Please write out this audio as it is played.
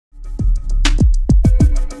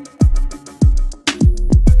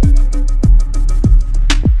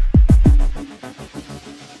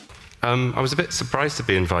I was a bit surprised to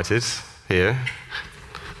be invited here.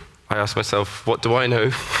 I asked myself, what do I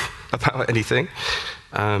know about anything?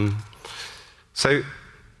 So,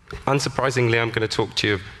 unsurprisingly, I'm going to talk to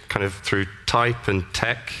you kind of through type and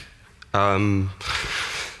tech.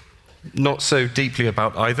 Not so deeply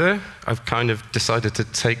about either. I've kind of decided to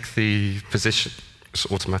take the position.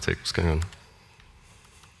 It's automatic. What's going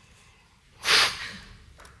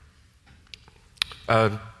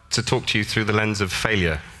on? To talk to you through the lens of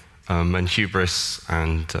failure and hubris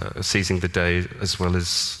and seizing the day, as well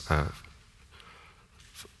as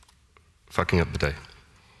fucking up the day.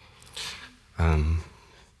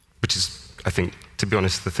 Which is, I think, to be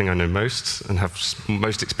honest, the thing I know most and have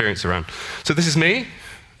most experience around. So this is me,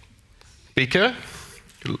 Beaker.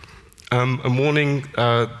 I'm warning,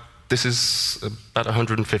 this is about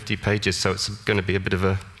 150 pages, so it's going to be a bit of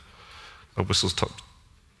a whistle-stop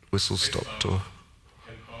tour.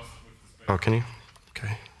 Oh, can you?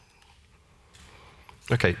 Okay.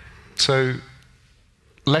 Okay, so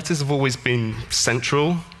letters have always been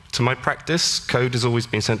central to my practice. Code has always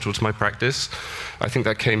been central to my practice. I think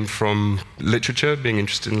that came from literature, being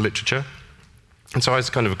interested in literature. And so I was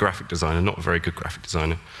kind of a graphic designer, not a very good graphic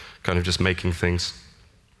designer, kind of just making things,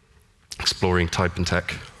 exploring type and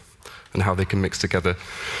tech and how they can mix together.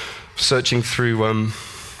 Searching through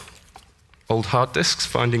old hard disks,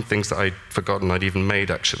 finding things that I'd forgotten I'd even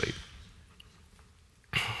made, actually.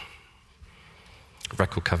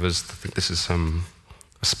 Record covers, I think this is a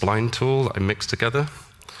spline tool that I mixed together.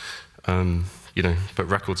 You know, but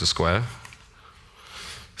records are square.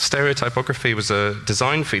 Stereotypography was a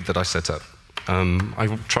design feed that I set up. I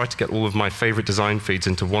tried to get all of my favorite design feeds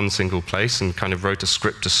into one single place and kind of wrote a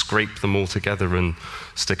script to scrape them all together and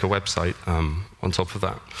stick a website on top of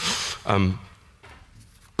that. And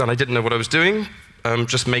I didn't know what I was doing,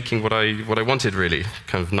 just making what I wanted, really,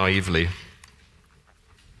 kind of naively.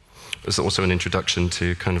 It was also an introduction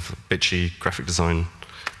to kind of bitchy graphic design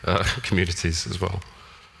communities as well.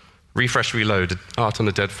 Refresh, reload, art on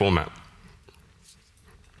a dead format.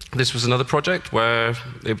 This was another project where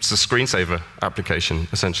it was a screensaver application,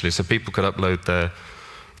 essentially, so people could upload their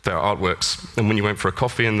artworks. And when you went for a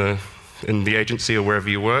coffee in the agency or wherever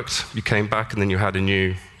you worked, you came back and then you had a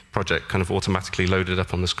new project kind of automatically loaded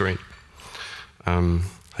up on the screen. I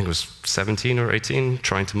think it was 17 or 18,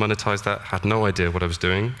 trying to monetize that, had no idea what I was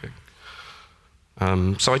doing.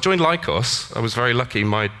 So I joined Lycos. I was very lucky.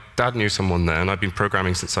 My dad knew someone there, and I'd been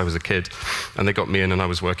programming since I was a kid. And they got me in, and I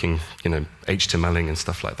was working, you know, HTMLing and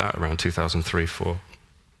stuff like that around 2003, 2004.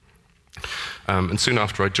 And soon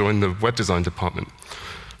after I joined the web design department,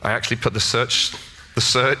 I actually put the search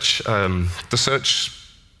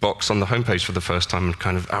box on the homepage for the first time and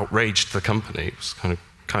kind of outraged the company. It was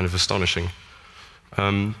kind of astonishing.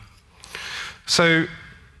 So.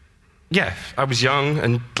 Yeah, I was young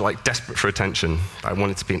and like desperate for attention. I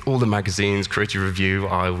wanted to be in all the magazines, Creative Review,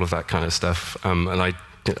 all of that kind of stuff. And I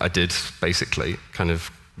did, basically, kind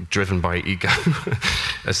of driven by ego,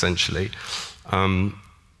 essentially. And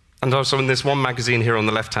also in this one magazine here on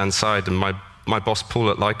the left-hand side, and my boss, Paul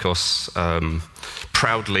at Lycos,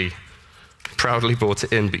 proudly brought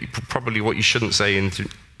it in, but probably what you shouldn't say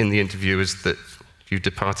in the interview is that you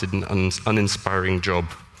departed an uninspiring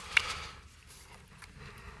job.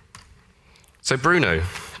 So Bruno,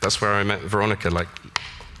 that's where I met Veronica, like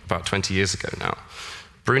about 20 years ago now.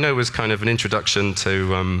 Bruno was kind of an introduction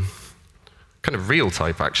to kind of real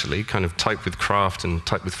type, actually, kind of type with craft and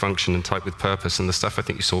type with function and type with purpose. And the stuff I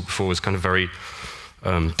think you saw before was kind of very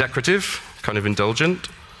decorative, kind of indulgent.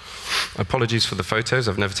 Apologies for the photos.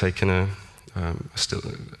 I've never taken a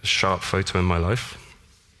sharp photo in my life.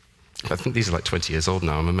 I think these are like 20 years old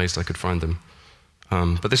now. I'm amazed I could find them.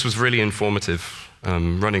 But this was really informative,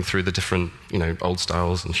 running through the different, you know, old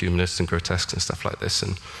styles and humanists and grotesques and stuff like this,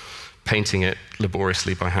 and painting it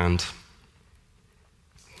laboriously by hand.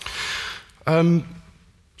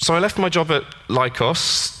 So I left my job at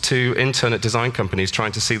Lycos to intern at design companies,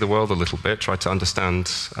 trying to see the world a little bit, try to understand,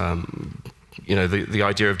 you know, the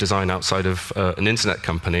idea of design outside of an internet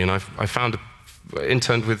company. And I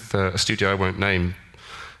interned with a studio I won't name,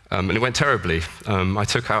 and it went terribly. I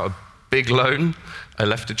took out a big loan. I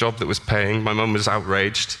left a job that was paying. My mum was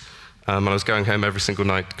outraged, and I was going home every single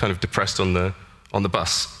night, kind of depressed on the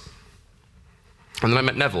bus. And then I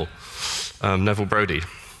met Neville Brody,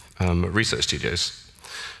 at Research Studios,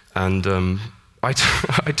 and I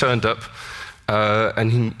turned up,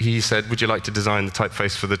 and he said, "Would you like to design the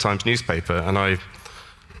typeface for the Times newspaper?" And I,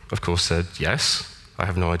 of course, said yes. I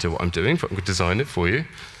have no idea what I'm doing, but I'm going to design it for you.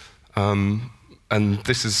 And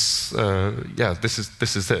this is,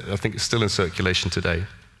 this is it. I think it's still in circulation today.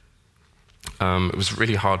 It was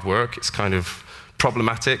really hard work. It's kind of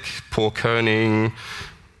problematic, poor kerning,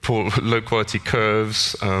 poor low-quality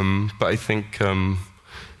curves, but I think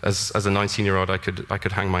as a 19-year-old, I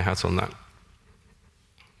could hang my hat on that.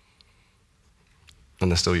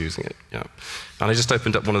 And they're still using it, yeah. And I just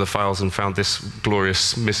opened up one of the files and found this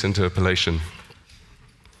glorious misinterpolation.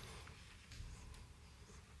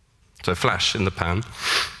 So flash in the pan.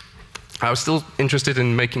 I was still interested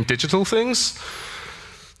in making digital things.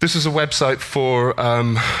 This was a website for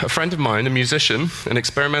a friend of mine, a musician, an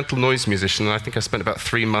experimental noise musician, and I think I spent about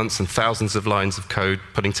 3 months and thousands of lines of code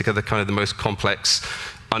putting together kind of the most complex,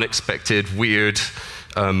 unexpected, weird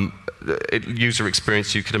user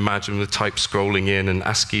experience you could imagine, with type scrolling in and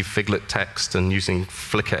ASCII figlet text and using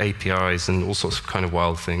Flickr APIs and all sorts of kind of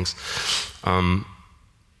wild things. And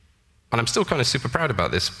I'm still kind of super proud about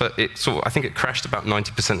this, but I think it crashed about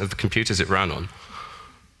 90% of the computers it ran on.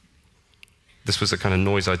 This was a kind of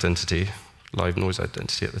noise identity, live noise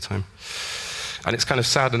identity at the time. And it's kind of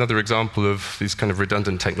sad, another example of these kind of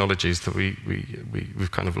redundant technologies that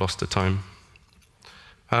we've kind of lost to time.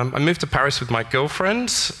 I moved to Paris with my girlfriend,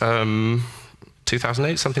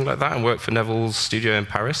 2008, something like that, and worked for Neville's studio in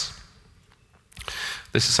Paris.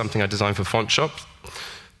 This is something I designed for Font Shop.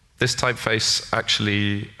 This typeface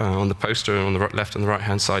actually, on the poster on the left and the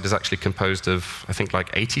right-hand side, is actually composed of, I think,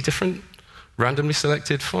 like 80 different randomly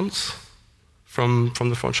selected fonts from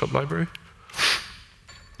the Font Shop library.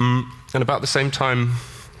 And about the same time,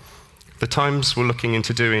 the Times were looking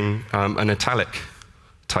into doing an italic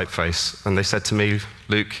typeface, and they said to me,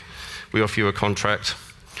 Luke, we offer you a contract,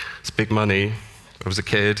 it's big money, I was a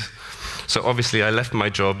kid. So obviously I left my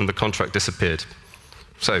job and the contract disappeared.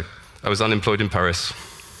 So I was unemployed in Paris.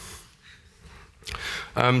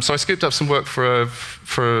 So I scooped up some work for a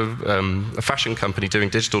fashion company doing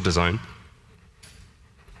digital design.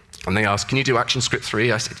 And they asked, can you do ActionScript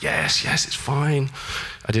 3? I said, yes, it's fine.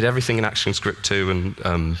 I did everything in ActionScript 2,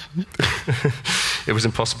 and it was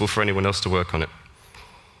impossible for anyone else to work on it.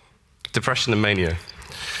 Depression and mania.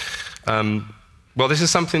 Well, this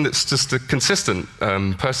is something that's just consistent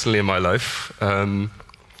personally in my life.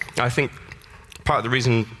 I think part of the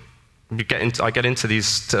reason I get into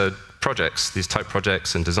these projects, these type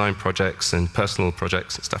projects and design projects and personal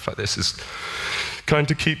projects and stuff like this, is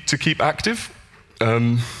kind of to keep active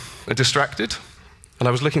and distracted. And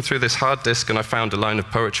I was looking through this hard disk and I found a line of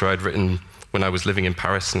poetry I'd written when I was living in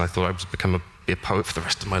Paris, and I thought I would be a poet for the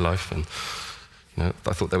rest of my life. And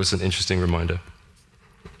I thought that was an interesting reminder.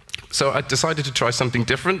 So I decided to try something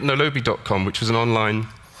different, nolobi.com, which was an online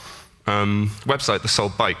website that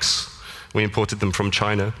sold bikes. We imported them from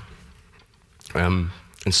China, and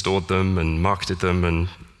stored them and marketed them and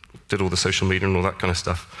did all the social media and all that kind of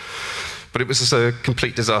stuff. But it was just a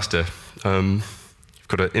complete disaster. You've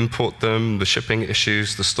got to import them, the shipping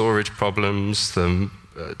issues, the storage problems, the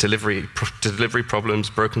delivery problems,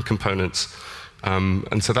 broken components.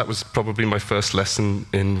 And so that was probably my first lesson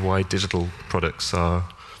in why digital products are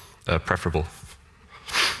preferable.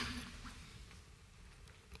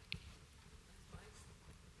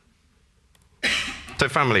 So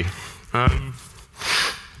family.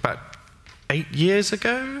 About 8 years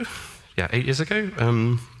ago,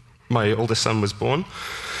 my oldest son was born.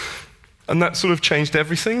 And that sort of changed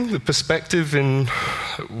everything, the perspective in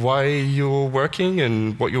why you're working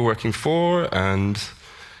and what you're working for, and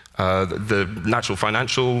the natural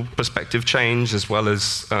financial perspective change, as well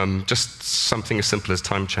as just something as simple as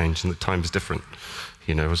time change, and that time is different.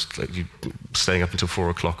 It was like you staying up until 4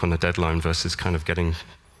 o'clock on a deadline versus kind of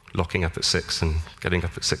locking up at 6 and getting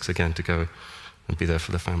up at 6 again to go and be there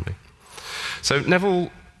for the family. So Neville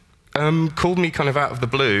called me kind of out of the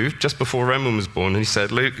blue just before Roman was born, and he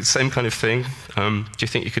said, Luke, same kind of thing. Do you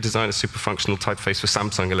think you could design a super functional typeface for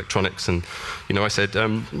Samsung Electronics? And I said,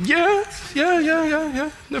 yeah,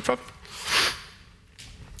 no problem.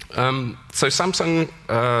 So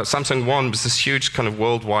Samsung One was this huge kind of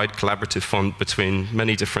worldwide collaborative font between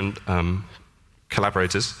many different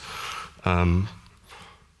collaborators. And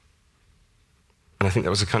I think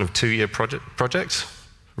that was a kind of 2-year project.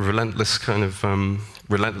 Relentless kind of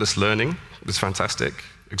relentless learning. It was fantastic,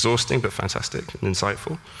 exhausting but fantastic and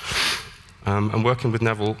insightful. And working with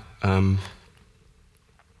Neville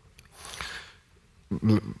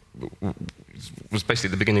was basically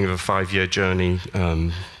the beginning of a 5-year journey,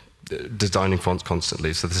 designing fonts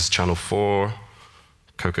constantly. So this is Channel 4,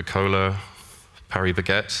 Coca-Cola, Paris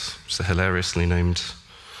Baguette, it's a hilariously named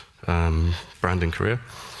brand in Korea,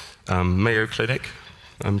 Mayo Clinic,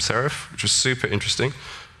 Serif, which was super interesting.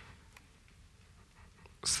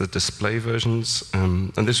 it's the display versions.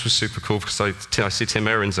 And this was super cool because I see Tim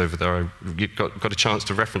Ahrens over there. I got a chance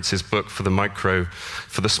to reference his book for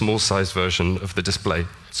the small size version of the display.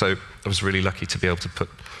 So I was really lucky to be able to put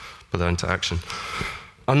that into action.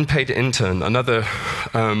 Unpaid intern, another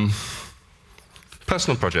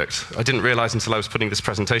personal project. I didn't realize until I was putting this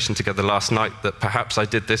presentation together last night that perhaps I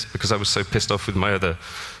did this because I was so pissed off with my other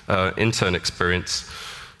intern experience.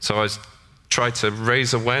 So I tried to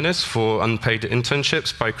raise awareness for unpaid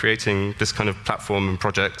internships by creating this kind of platform and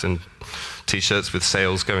project and t-shirts with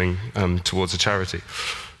sales going towards a charity.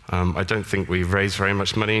 I don't think we raised very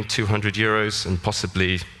much money, 200 euros, and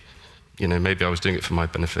possibly, maybe I was doing it for my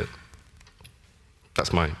benefit.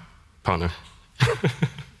 That's my partner.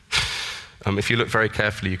 If you look very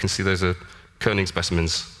carefully, you can see those are Koenig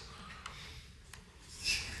specimens.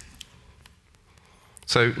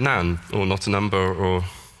 So NaN, or not a number, or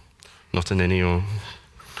not a ninny, or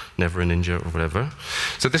never a ninja, or whatever.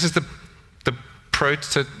 So this is the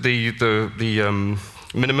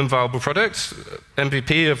minimum viable product,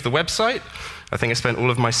 MVP of the website. I think I spent all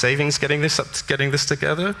of my savings getting this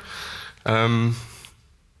together. And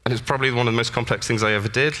it's probably one of the most complex things I ever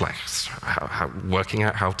did, like working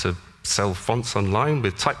out how to sell fonts online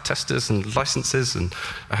with type testers and licenses, and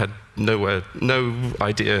I had no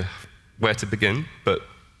idea where to begin, but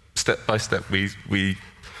step by step we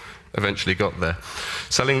eventually got there.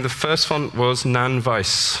 Selling the first font was NaN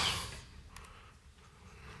Weiss,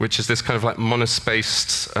 which is this kind of like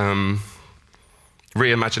monospaced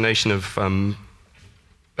reimagination of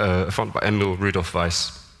a font by Emil Rudolf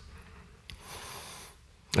Weiss.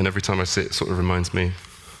 And every time I see it, it sort of reminds me.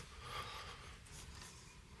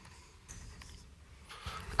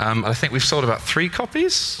 I think we've sold about 3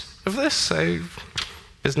 copies of this, so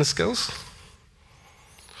business skills.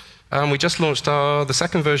 We just launched the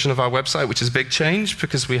second version of our website, which is a big change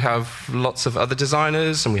because we have lots of other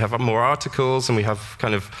designers, and we have more articles, and we have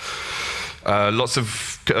kind of lots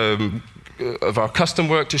of our custom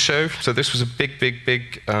work to show. So this was a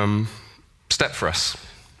big step for us.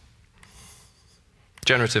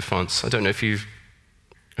 Generative fonts. I don't know if you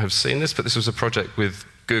have seen this, but this was a project with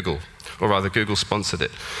Google, or rather Google sponsored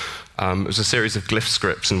it. It was a series of glyph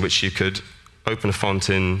scripts in which you could open a font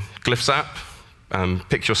in Glyphs app,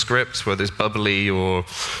 pick your script, whether it's bubbly or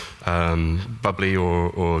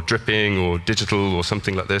dripping or digital or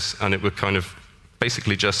something like this, and it would kind of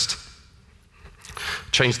basically just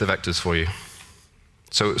change the vectors for you.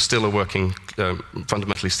 So it's still a working,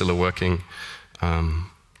 fundamentally still a working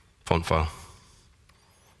font file.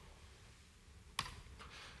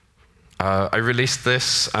 I released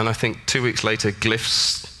this, and I think 2 weeks later,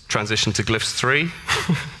 Glyphs transitioned to Glyphs 3.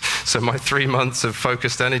 So my 3 months of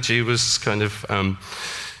focused energy was kind of,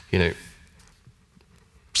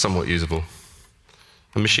 somewhat usable.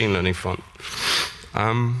 A machine learning font.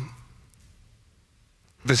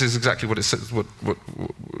 This is exactly what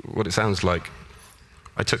it sounds like.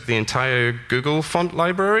 I took the entire Google font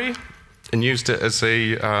library and used it as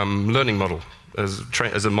a learning model,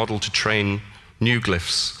 as a model to train new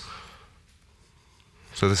glyphs.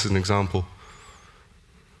 So this is an example.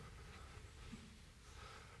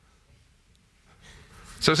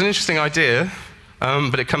 So it's an interesting idea,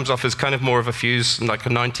 but it comes off as kind of more of a fuse, like a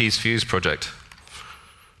 90s fuse project.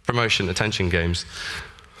 Promotion, attention games.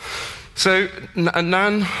 So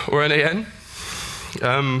NaN, or NaN,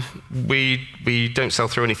 we don't sell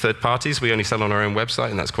through any third parties. We only sell on our own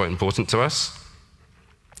website, and that's quite important to us.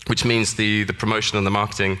 Which means the promotion and the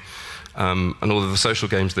marketing and all of the social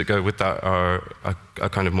games that go with that are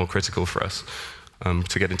kind of more critical for us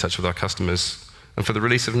to get in touch with our customers. And for the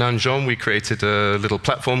release of NaN Jean, we created a little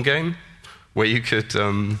platform game where you could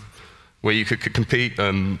compete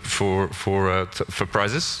for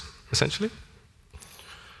prizes, essentially.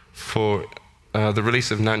 For the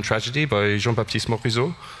release of NaN Tragedy by Jean-Baptiste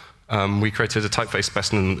Morisot, we created a typeface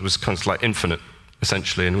specimen that was kind of like infinite,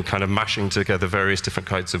 essentially, and we're kind of mashing together various different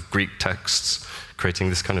kinds of Greek texts, creating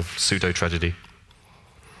this kind of pseudo-tragedy.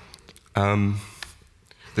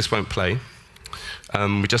 This won't play.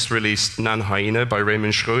 We just released NaN Hyena by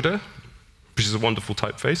Raymond Schroeder, which is a wonderful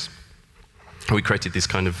typeface. We created these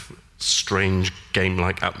kind of strange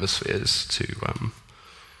game-like atmospheres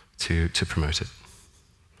to promote it.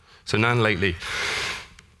 So NaN lately.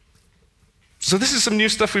 So this is some new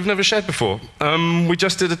stuff we've never shared before. We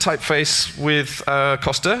just did a typeface with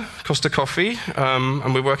Costa Coffee,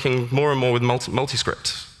 and we're working more and more with multi-script.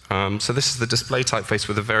 So this is the display typeface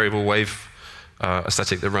with a variable wave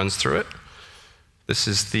aesthetic that runs through it. This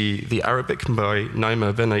is the Arabic by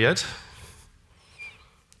Naima Benayed.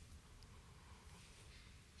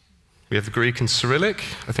 We have the Greek and Cyrillic.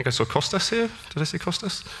 I think I saw Kostas here. Did I see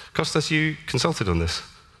Kostas? Kostas, you consulted on this.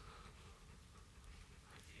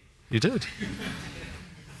 You did.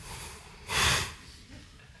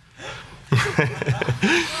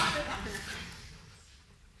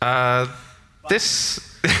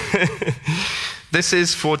 This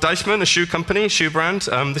is for Deichmann, a shoe company, shoe brand.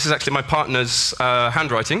 This is actually my partner's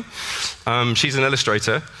handwriting. She's an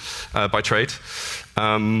illustrator by trade.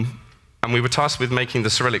 And we were tasked with making the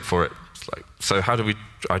Cyrillic for it. So how do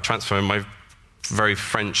I transfer my very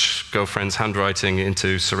French girlfriend's handwriting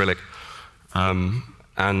into Cyrillic?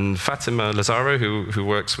 And Fatima Lazaro, who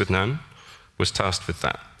works with Nan, was tasked with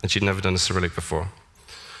that. And she'd never done a Cyrillic before.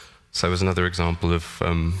 So it was another example of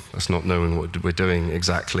us not knowing what we're doing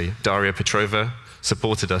exactly. Daria Petrova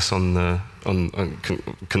supported us on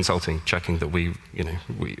consulting, checking that we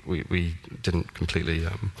didn't completely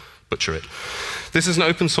butcher it. This is an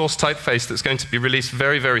open source typeface that's going to be released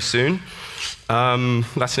very, very soon.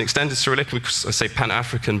 That's an extended Cyrillic. I say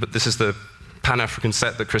Pan-African, but this is the Pan-African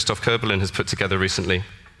set that Christoph Kerbelin has put together recently.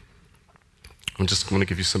 I just want to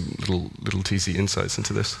give you some little teasy insights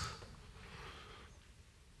into this.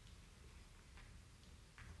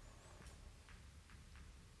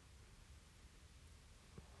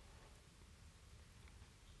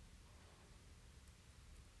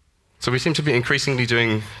 So we seem to be increasingly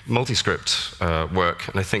doing multi-script work,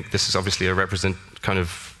 and I think this is obviously a kind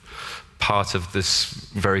of part of this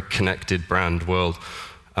very connected brand world.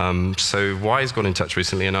 So Wise got in touch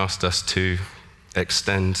recently and asked us to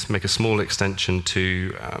make a small extension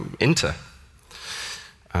to Inter.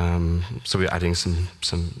 So we're adding some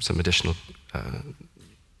additional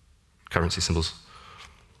currency symbols.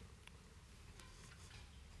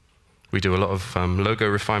 We do a lot of logo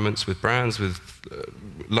refinements with brands.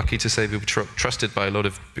 Lucky to say we were trusted by a lot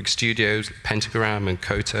of big studios, Pentagram and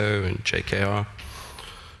Koto and JKR.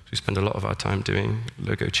 We spend a lot of our time doing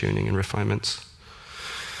logo tuning and refinements.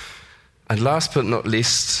 And last but not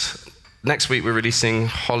least, next week we're releasing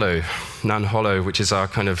Hollow, Nan Hollow, which is our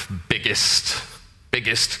kind of biggest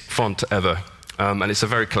font ever. And it's a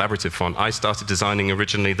very collaborative font. I started designing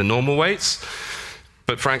originally the normal weights,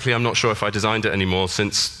 but frankly I'm not sure if I designed it anymore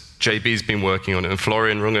since JB's been working on it, and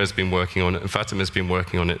Florian Runger has been working on it, and Fatima's been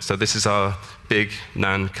working on it. So this is our big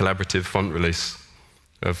Nan collaborative font release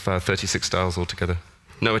of 36 styles altogether.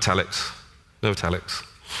 No italics. No italics.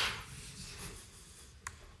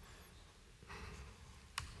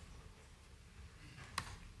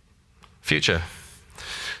 Future.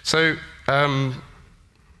 So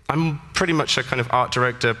I'm pretty much a kind of art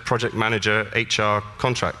director, project manager, HR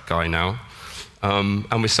contract guy now. And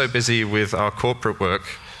we're so busy with our corporate work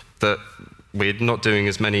that we're not doing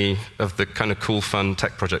as many of the kind of cool, fun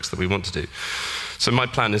tech projects that we want to do. So my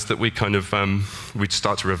plan is that we kind of we'd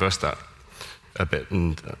start to reverse that a bit,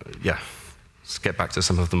 and yeah, let's get back to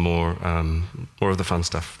some of the more of the fun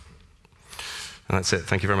stuff. And that's it.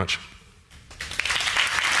 Thank you very much.